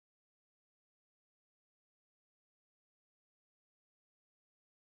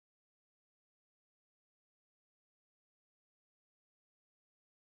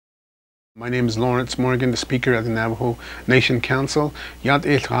My name is Lawrence Morgan, the Speaker of the Navajo Nation Council. Yad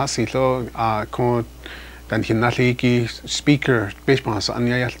el hasilo ko dan hinaliki Speaker bishmas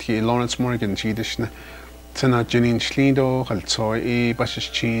anyayalti Lawrence Morgan chidishna tsana jinin shlindo haltsoi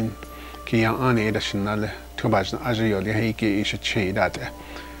bashichin kia ani edashinale tubajna ajayoli heiki ishachi date.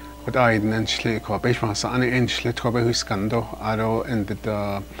 But I didn't actually call bishmas ani enchlet tobe huskando aro and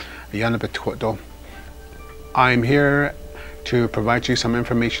the yanabetwodo. I'm here to provide you some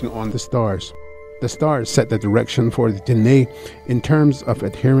information on the stars. The stars set the direction for the Dene in terms of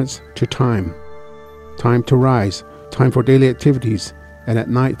adherence to time. Time to rise, time for daily activities, and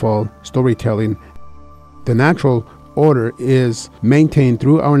at nightfall, storytelling. The natural order is maintained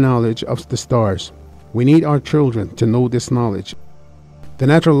through our knowledge of the stars. We need our children to know this knowledge. The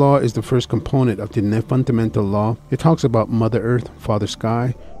natural law is the first component of the Dene fundamental law. It talks about Mother Earth, Father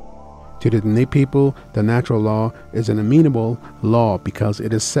Sky. To the Dene people, the natural law is an amenable law because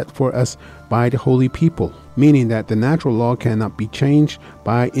it is set for us by the holy people, meaning that the natural law cannot be changed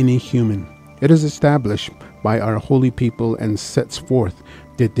by any human. It is established by our holy people and sets forth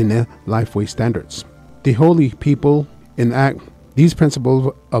the Dene lifeway standards. The holy people enact these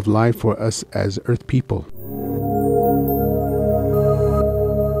principles of life for us as earth people.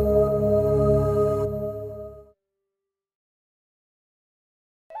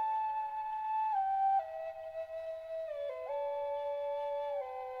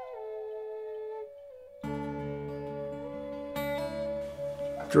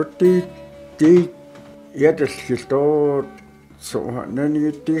 Chuti ti yadashito so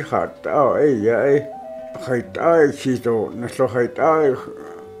nani ti hat ai hait ai chito na so hait ai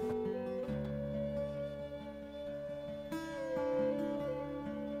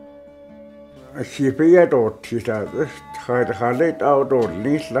Sipia do tita had halet out or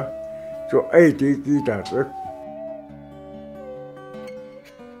lisla so ai ti kita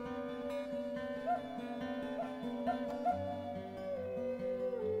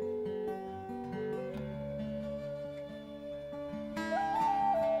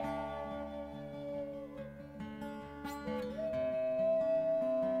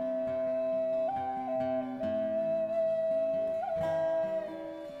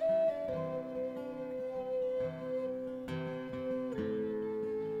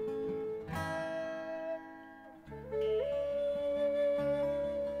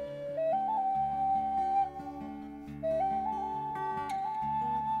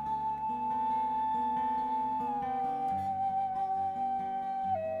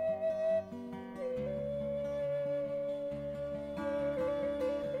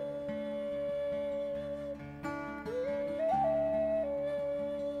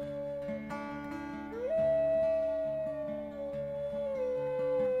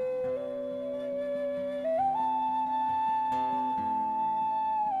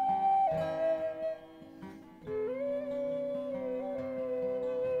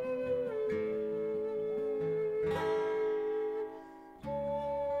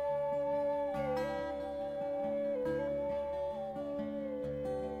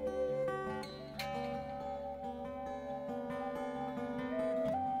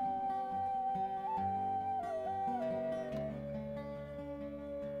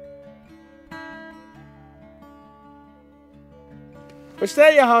What's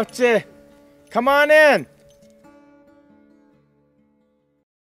that, you hotse? Come on in.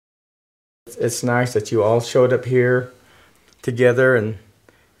 It's nice that you all showed up here together, and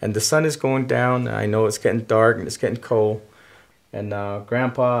the sun is going down. I know it's getting dark and it's getting cold. And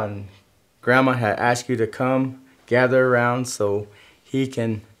Grandpa and Grandma had asked you to come gather around so he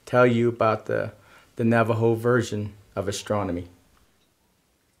can tell you about the Navajo version of astronomy.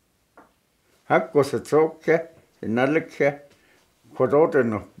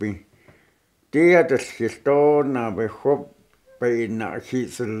 Kodotenopi. Dia de Sisto Navajo Pena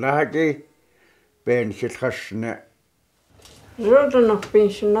Hislagi Ben Hishne. Rodenopi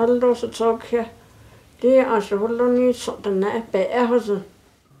Shinaldo Sokia. Dia Asholoni Sotana Behosen.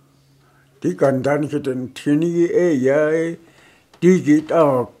 Di Gandan Hidden Tini A. Digit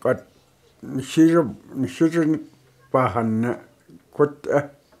out got Shirin Bahan Kut.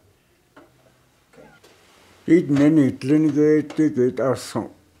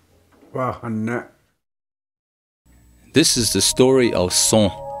 This is the story of Son,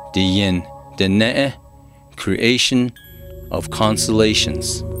 the Yin, the Ne'e, creation of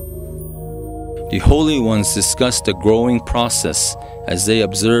constellations. The Holy Ones discussed the growing process as they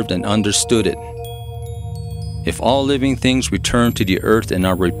observed and understood it. If all living things return to the earth and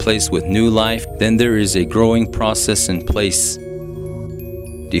are replaced with new life, then there is a growing process in place.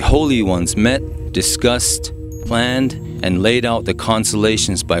 The Holy Ones met, discussed, planned, and laid out the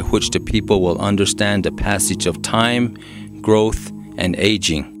constellations by which the people will understand the passage of time, growth, and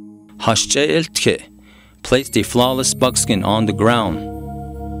aging. Hashche'eltke placed a flawless buckskin on the ground.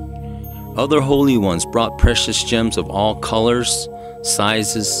 Other holy ones brought precious gems of all colors,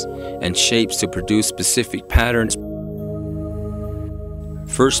 sizes, and shapes to produce specific patterns.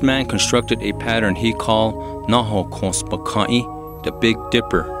 First man constructed a pattern he called Navajo, the Big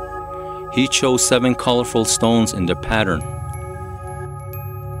Dipper. He chose 7 colorful stones in the pattern.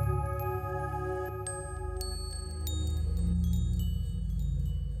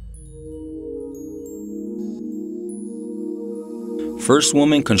 First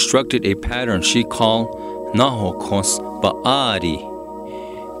woman constructed a pattern she called Navajo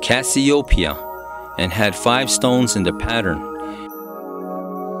Cassiopeia, and had 5 stones in the pattern.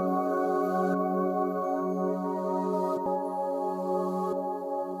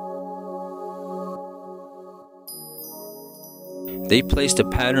 They placed the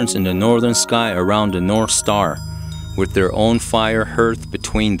patterns in the northern sky around the North Star, with their own fire hearth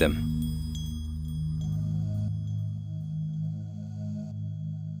between them.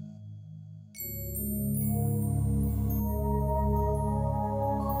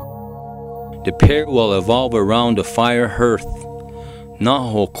 The pair will evolve around the fire hearth,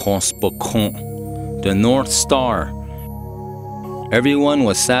 the North Star. Everyone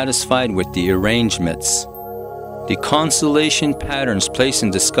was satisfied with the arrangements. The constellation patterns placed in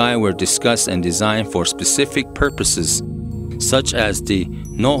the sky were discussed and designed for specific purposes, such as the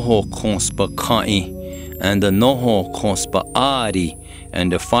Noho Konspaka'i and the Noho Konspa'ari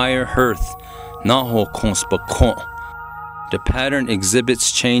and the fire hearth Naho Konspakon. The pattern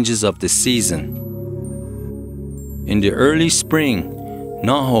exhibits changes of the season. In the early spring,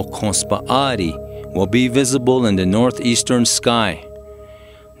 Naho Konspa'ari will be visible in the northeastern sky.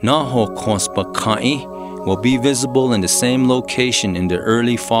 Naho Konspaka'i will be visible in the same location in the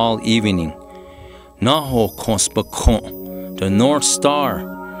early fall evening. Naho Konspakon, the North Star,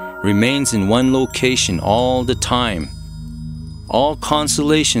 remains in one location all the time. All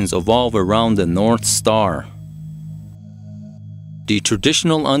constellations evolve around the North Star. The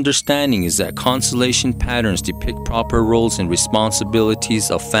traditional understanding is that constellation patterns depict proper roles and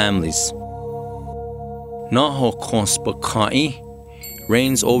responsibilities of families. Naho Konspaka'i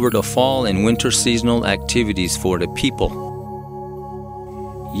reigns over the fall and winter seasonal activities for the people.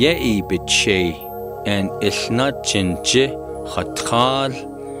 Ye'i Biche and Ishnachinje Hatkal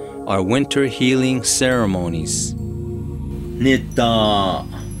are winter healing ceremonies. Nita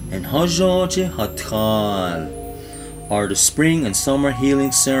and Hajoje Hatkal are the spring and summer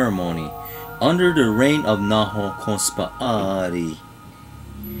healing ceremony under the reign of Naho Konspa'ari.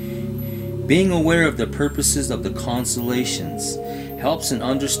 Being aware of the purposes of the constellations helps in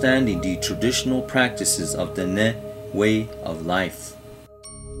understanding the traditional practices of the Ne way of life.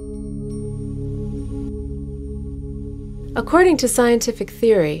 According to scientific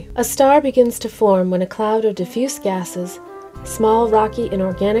theory, a star begins to form when a cloud of diffuse gases, small rocky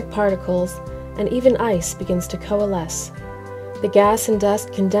inorganic particles, and even ice begins to coalesce. The gas and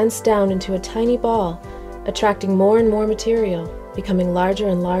dust condense down into a tiny ball, attracting more and more material, becoming larger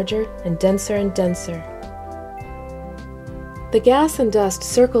and larger and denser. The gas and dust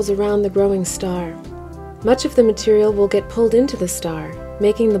circles around the growing star. Much of the material will get pulled into the star,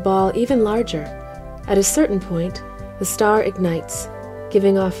 making the ball even larger. At a certain point, the star ignites,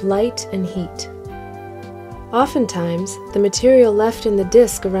 giving off light and heat. Oftentimes, the material left in the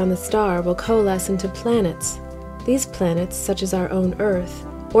disk around the star will coalesce into planets. These planets, such as our own Earth,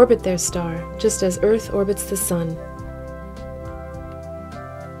 orbit their star, just as Earth orbits the Sun.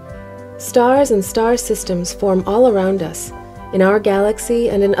 Stars and star systems form all around us, in our galaxy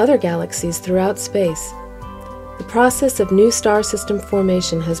and in other galaxies throughout space. The process of new star system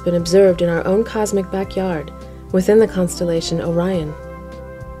formation has been observed in our own cosmic backyard, within the constellation Orion.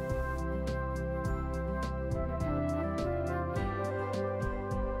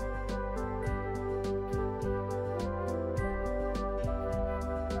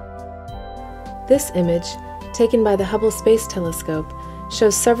 This image, taken by the Hubble Space Telescope,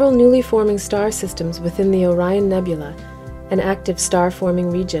 shows several newly forming star systems within the Orion Nebula, an active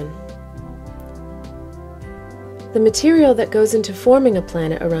star-forming region. The material that goes into forming a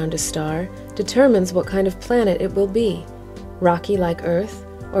planet around a star determines what kind of planet it will be, rocky like Earth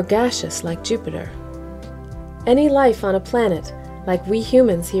or gaseous like Jupiter. Any life on a planet, like we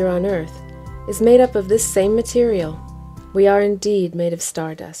humans here on Earth, is made up of this same material. We are indeed made of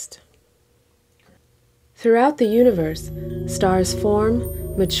stardust. Throughout the universe, stars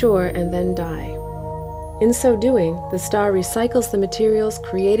form, mature, and then die. In so doing, the star recycles the materials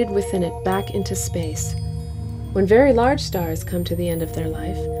created within it back into space. When very large stars come to the end of their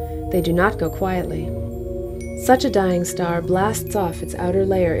life, they do not go quietly. Such a dying star blasts off its outer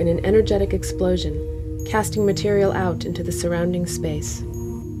layer in an energetic explosion, casting material out into the surrounding space.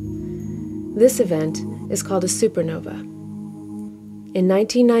 This event is called a supernova. In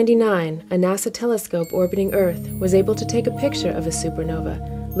 1999, a NASA telescope orbiting Earth was able to take a picture of a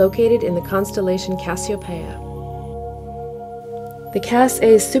supernova located in the constellation Cassiopeia. The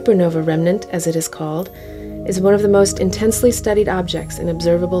Cas-A supernova remnant, as it is called, is one of the most intensely studied objects in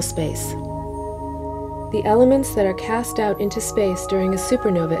observable space. The elements that are cast out into space during a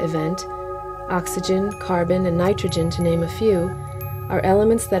supernova event, oxygen, carbon, and nitrogen to name a few, are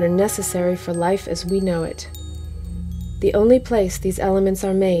elements that are necessary for life as we know it. The only place these elements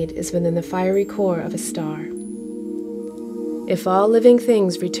are made is within the fiery core of a star. If all living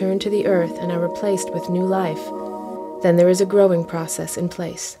things return to the earth and are replaced with new life, then there is a growing process in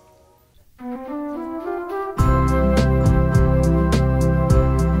place.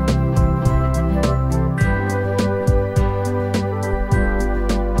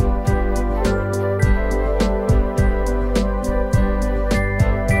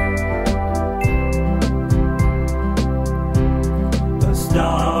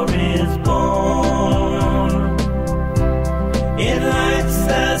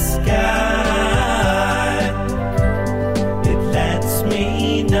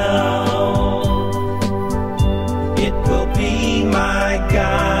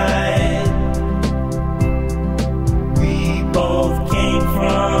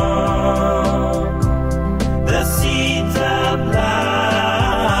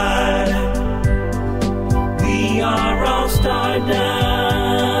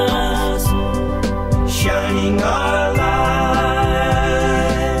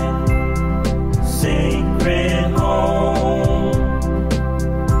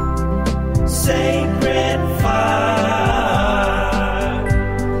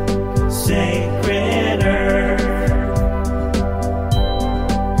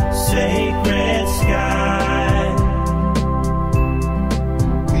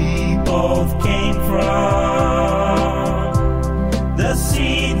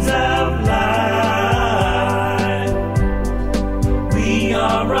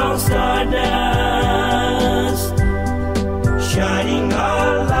 Stardust.